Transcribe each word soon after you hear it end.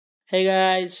Hey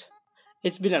guys,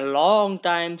 it's been a long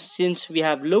time since we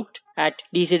have looked at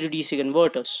DC to DC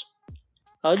converters.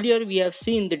 Earlier, we have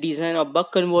seen the design of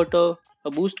buck converter,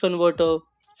 a boost converter,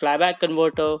 flyback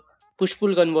converter, push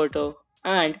pull converter,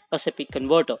 and a SEPIC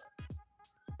converter.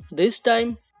 This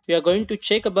time, we are going to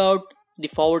check about the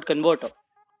forward converter,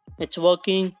 its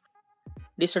working,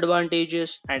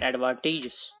 disadvantages, and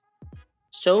advantages.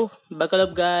 So, buckle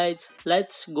up, guys,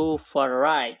 let's go for a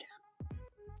ride.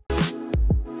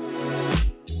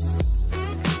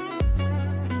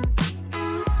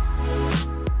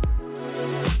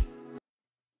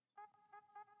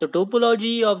 The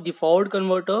topology of the forward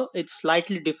converter is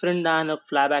slightly different than a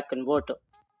flyback converter.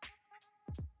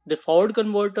 The forward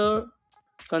converter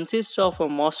consists of a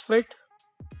MOSFET,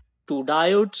 two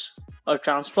diodes, a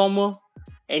transformer,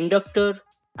 inductor,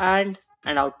 and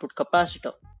an output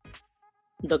capacitor.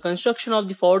 The construction of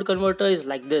the forward converter is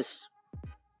like this.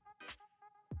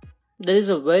 There is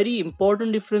a very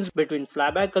important difference between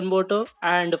flyback converter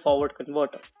and a forward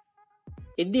converter.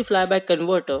 In the flyback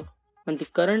converter, when the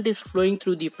current is flowing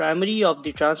through the primary of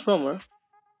the transformer,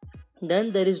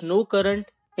 then there is no current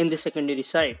in the secondary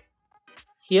side.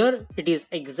 Here it is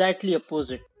exactly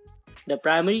opposite. The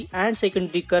primary and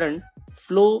secondary current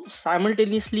flow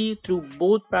simultaneously through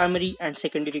both primary and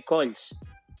secondary coils.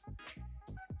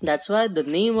 That's why the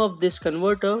name of this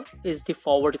converter is the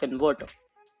forward converter.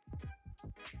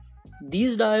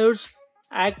 These diodes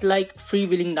act like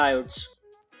freewheeling diodes.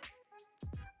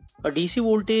 A DC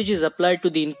voltage is applied to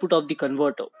the input of the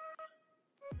converter.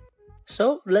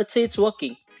 So let's say it's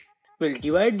working. We'll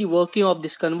divide the working of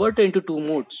this converter into two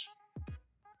modes.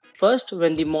 First,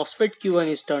 when the MOSFET Q1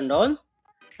 is turned on,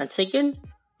 and second,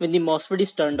 when the MOSFET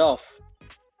is turned off.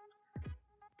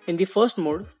 In the first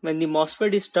mode, when the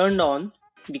MOSFET is turned on,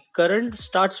 the current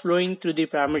starts flowing through the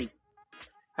primary,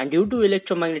 and due to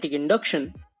electromagnetic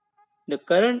induction, the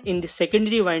current in the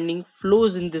secondary winding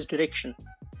flows in this direction.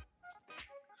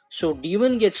 So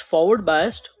D1 gets forward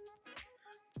biased,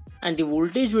 and the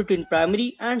voltage between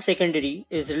primary and secondary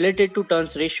is related to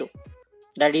turns ratio.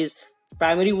 That is,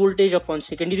 primary voltage upon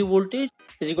secondary voltage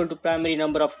is equal to primary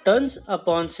number of turns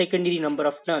upon secondary number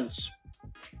of turns.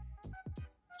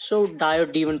 So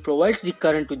diode D1 provides the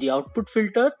current to the output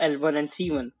filter L1 and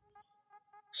C1.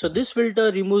 So this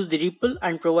filter removes the ripple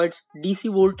and provides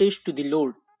DC voltage to the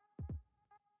load.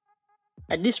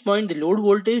 At this point, the load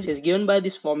voltage is given by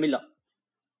this formula.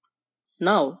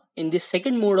 Now, in this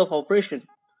second mode of operation,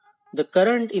 the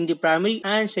current in the primary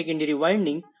and secondary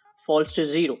winding falls to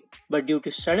 0, but due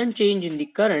to sudden change in the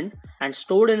current and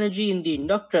stored energy in the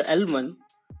inductor L1,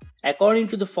 according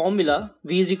to the formula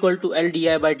V is equal to L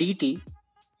di by dt,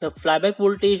 the flyback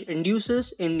voltage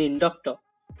induces in the inductor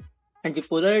and the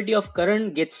polarity of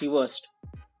current gets reversed.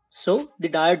 So the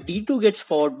diode D2 gets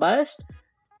forward biased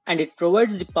and it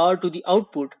provides the power to the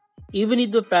output even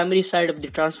if the primary side of the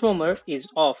transformer is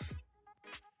off.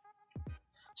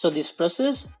 So this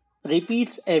process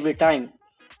repeats every time.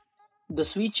 The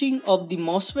switching of the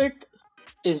MOSFET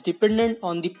is dependent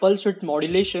on the pulse width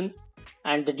modulation,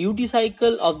 and the duty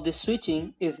cycle of this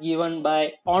switching is given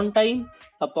by on time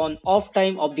upon off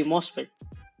time of the MOSFET.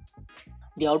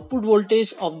 The output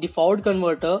voltage of the forward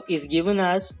converter is given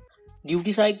as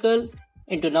duty cycle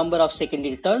into number of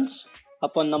secondary turns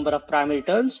upon number of primary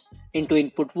turns into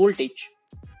input voltage.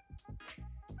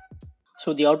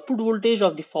 So the output voltage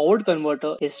of the forward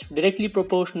converter is directly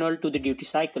proportional to the duty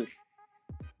cycle.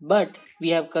 But we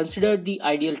have considered the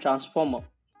ideal transformer,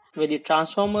 where the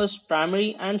transformer's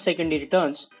primary and secondary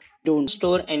turns don't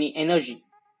store any energy,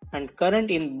 and current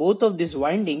in both of these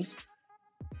windings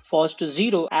falls to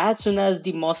 0 as soon as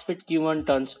the MOSFET Q1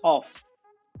 turns off.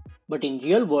 But in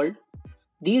real world,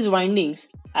 these windings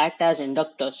act as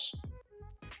inductors.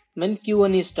 When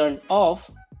Q1 is turned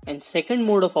off, in second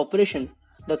mode of operation,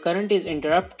 the current is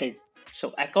interrupted.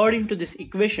 So according to this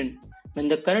equation, when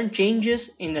the current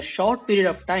changes in a short period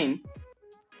of time,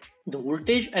 the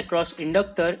voltage across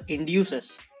inductor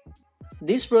induces.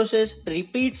 This process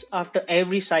repeats after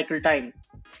every cycle time,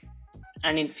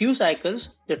 and in few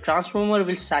cycles, the transformer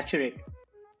will saturate.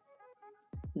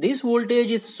 This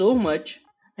voltage is so much,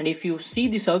 and if you see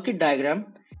the circuit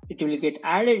diagram, it will get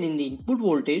added in the input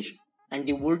voltage, and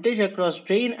the voltage across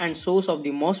drain and source of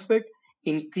the MOSFET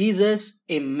increases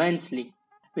immensely,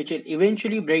 which will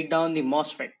eventually break down the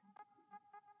MOSFET.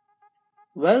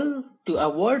 Well, to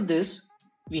avoid this,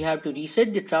 we have to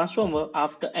reset the transformer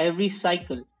after every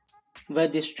cycle, where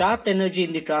the trapped energy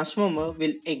in the transformer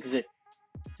will exit,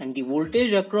 and the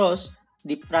voltage across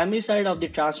the primary side of the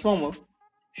transformer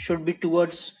should be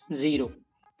towards 0.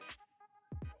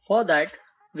 For that,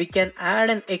 we can add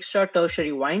an extra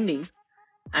tertiary winding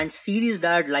and series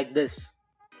diode like this.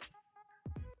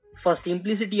 For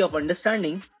simplicity of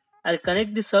understanding, I'll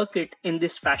connect the circuit in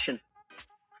this fashion.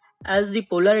 As the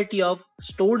polarity of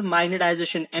stored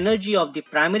magnetization energy of the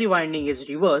primary winding is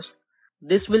reversed,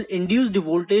 this will induce the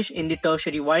voltage in the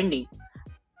tertiary winding,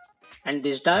 and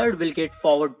this diode will get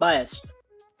forward biased.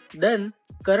 Then,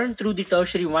 current through the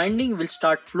tertiary winding will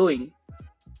start flowing.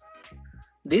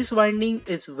 This winding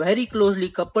is very closely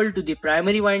coupled to the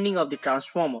primary winding of the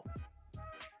transformer.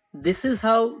 This is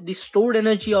how the stored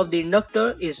energy of the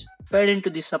inductor is fed into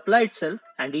the supply itself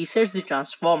and resets the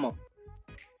transformer.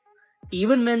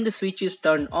 Even when the switch is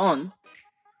turned on,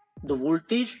 the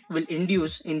voltage will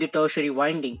induce in the tertiary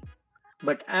winding.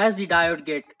 But as the diode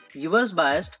gets reverse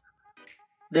biased,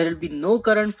 there will be no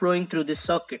current flowing through this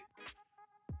circuit.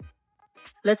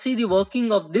 Let's see the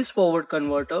working of this forward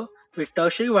converter with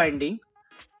tertiary winding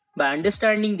by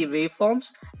understanding the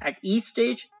waveforms at each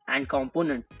stage and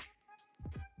component.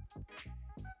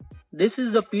 This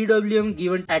is the PWM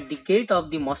given at the gate of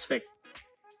the MOSFET.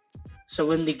 So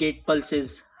when the gate pulse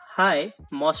is high,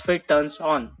 MOSFET turns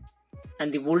on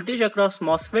and the voltage across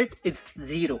MOSFET is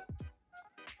 0.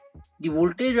 The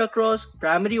voltage across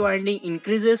primary winding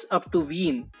increases up to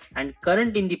Vin and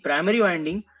current in the primary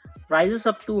winding rises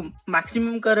up to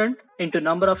maximum current into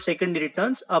number of secondary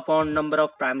turns upon number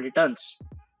of primary turns.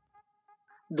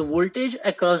 The voltage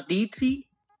across D3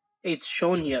 is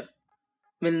shown here.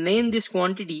 We'll name this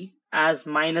quantity as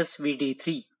minus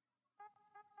VD3.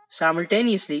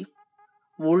 Simultaneously,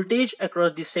 voltage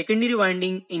across the secondary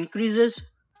winding increases.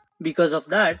 Because of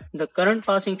that, the current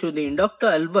passing through the inductor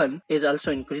L1 is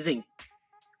also increasing.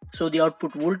 So the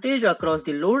output voltage across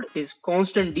the load is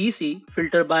constant DC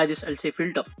filtered by this LC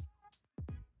filter.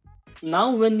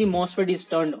 Now when the MOSFET is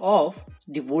turned off,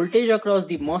 the voltage across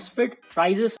the MOSFET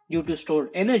rises due to stored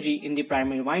energy in the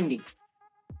primary winding.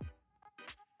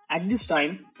 At this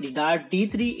time, the diode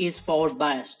D3 is forward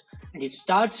biased and it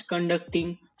starts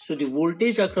conducting, so the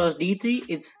voltage across D3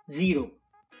 is 0.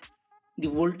 The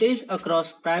voltage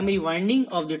across primary winding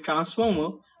of the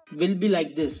transformer will be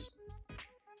like this.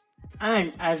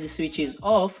 And as the switch is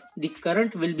off, the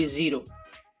current will be 0.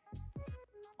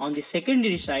 On the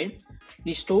secondary side,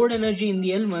 the stored energy in the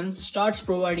L1 starts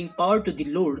providing power to the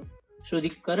load, so the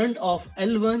current of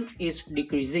L1 is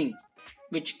decreasing,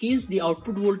 which keeps the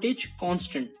output voltage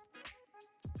constant.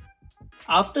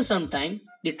 After some time,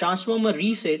 the transformer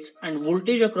resets and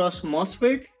voltage across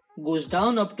MOSFET goes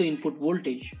down up to input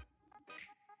voltage.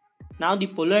 Now the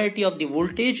polarity of the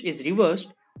voltage is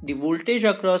reversed. The voltage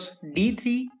across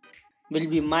D3 will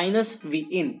be minus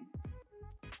Vin.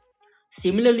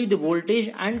 Similarly, the voltage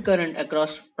and current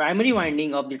across primary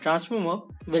winding of the transformer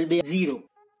will be 0.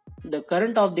 The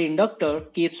current of the inductor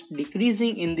keeps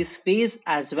decreasing in this phase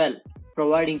as well,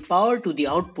 providing power to the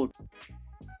output,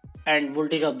 and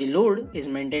voltage of the load is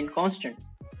maintained constant.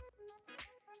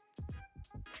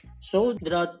 So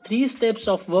there are 3 steps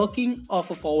of working of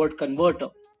a forward converter,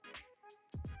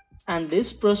 and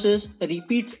this process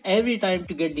repeats every time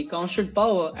to get the constant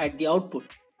power at the output.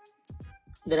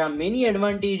 There are many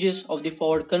advantages of the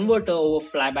forward converter over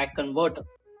flyback converter.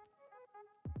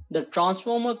 The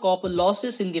transformer copper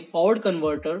losses in the forward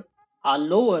converter are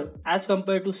lower as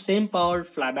compared to same powered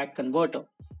flyback converter.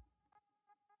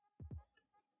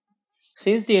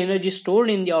 Since the energy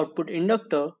stored in the output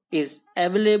inductor is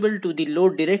available to the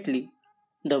load directly,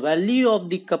 the value of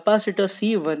the capacitor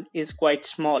C1 is quite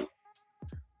small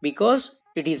because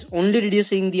it is only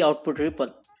reducing the output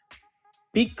ripple.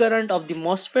 Peak current of the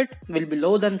MOSFET will be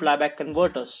lower than flyback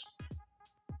converters.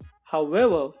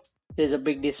 However, there is a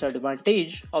big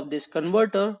disadvantage of this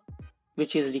converter,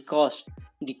 which is the cost.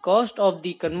 The cost of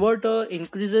the converter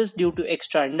increases due to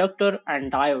extra inductor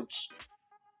and diodes.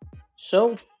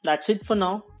 So that's it for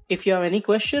now. If you have any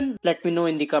question, let me know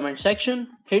in the comment section.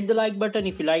 Hit the like button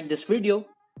if you like this video,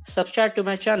 subscribe to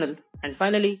my channel, and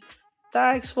finally,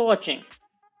 thanks for watching.